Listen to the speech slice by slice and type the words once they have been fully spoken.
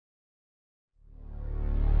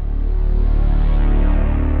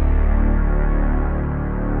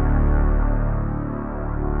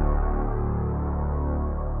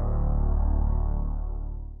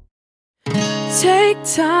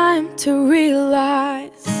time to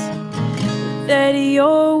realize that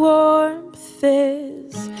your warmth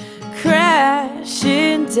is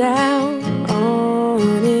crashing down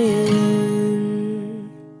on in.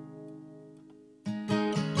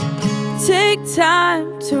 Take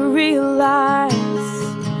time to realize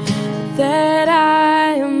that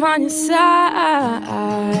I am on your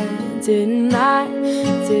side. Didn't I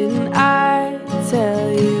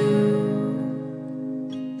tell you?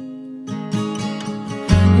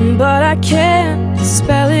 But I can't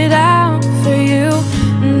spell it out for you.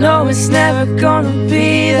 No, it's never gonna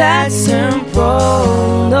be that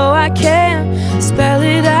simple. No, I can't spell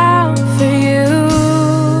it out for you.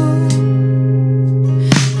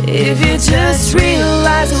 If you just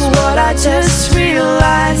realize what I just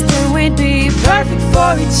realized, then we'd be perfect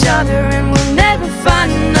for each other and we'll never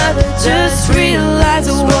find another. Just realize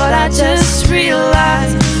what I just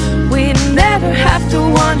realized. We'd never have to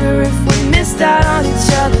wonder if we missed out on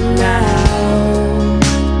each other now.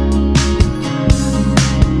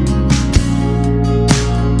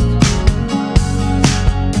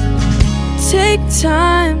 Take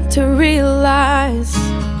time to realize,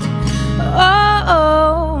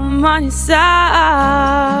 oh, I'm on your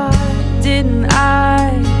side. Didn't I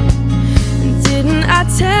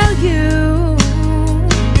tell you?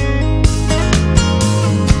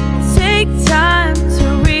 Take time to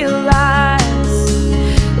realize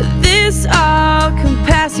this all can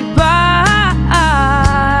pass you by.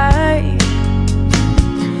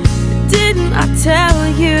 Didn't I tell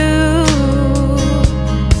you?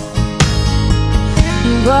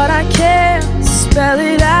 But I can't spell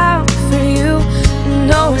it out for you.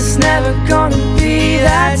 No, it's never gonna be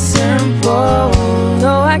that simple.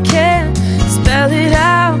 No, I can't spell it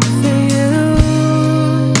out for you.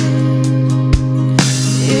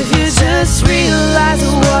 If you just realize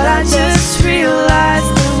what I just realized,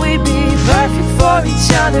 then we'd be perfect for each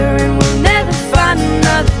other and we'll never find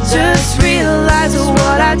another. Just realize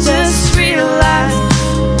what I just realized.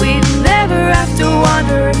 We'd never have to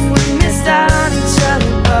wonder if we missed out on each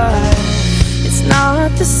other. But it's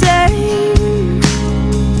not the same.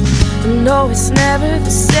 No, it's never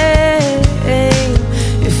the same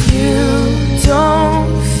if you don't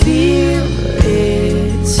feel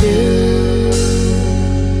it too.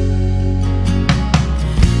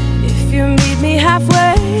 If you meet me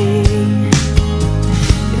halfway,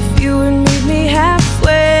 if you would meet me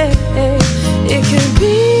halfway, it could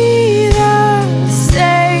be the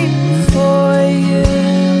same for you.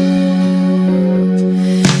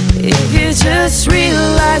 If you just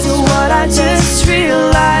realize what I just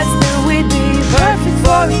realized, then we'd be perfect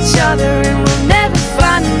for each other and we'll never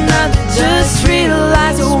find another. Just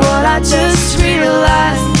realize what I just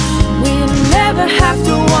realized. We'd never have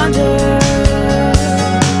to wonder